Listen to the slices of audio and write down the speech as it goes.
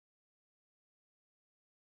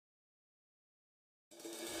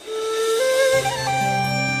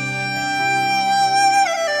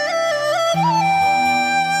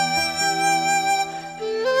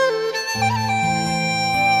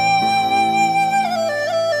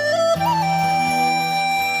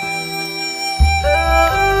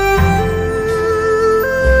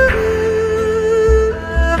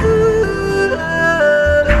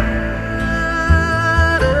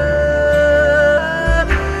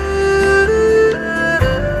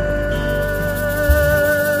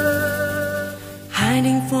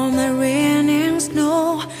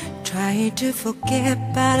forget,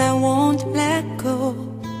 but I won't let go.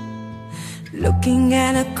 Looking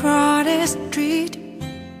at a crowded street,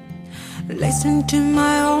 listen to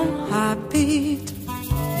my own heartbeat.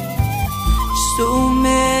 So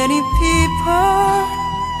many people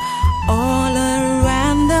all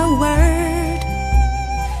around the world.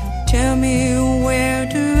 Tell me, where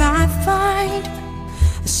do I find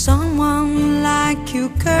someone like you,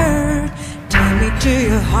 girl? Take me to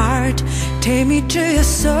your heart, take me to your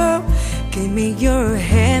soul. Give me your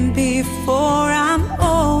hand before I'm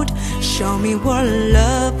old. Show me what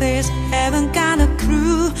love is, haven't got a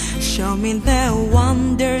clue. Show me that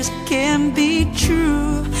wonders can be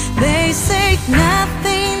true. They say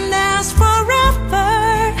nothing lasts forever.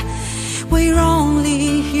 We're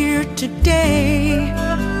only here today.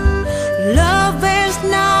 Love is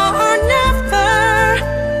now or never.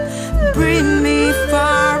 Bring me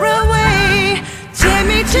far away. Take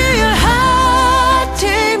me to your heart,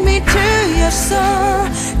 take me to your soul.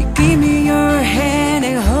 You give me your hand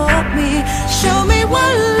and hold me. Show me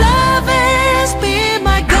what love is, be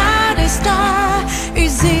my guiding star.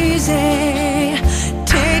 It's easy,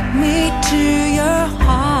 take me to your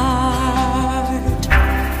heart.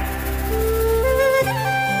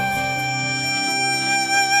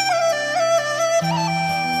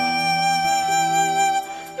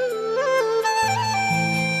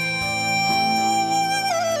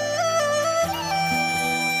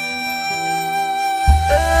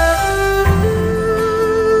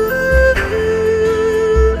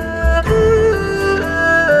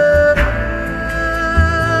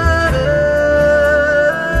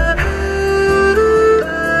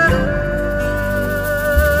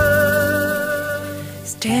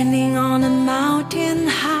 Standing on a mountain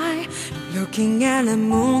high, looking at the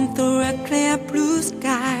moon through a clear blue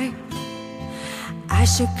sky. I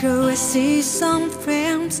should go and see some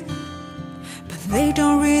friends, but they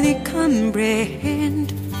don't really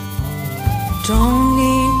comprehend. Don't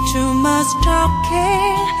need too much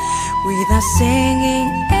talking without saying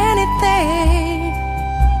anything.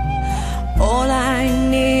 All I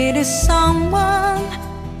need is someone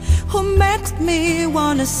who makes me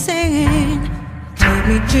wanna sing. Take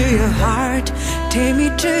me to your heart, take me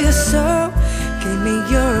to your soul. Give me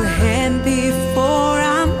your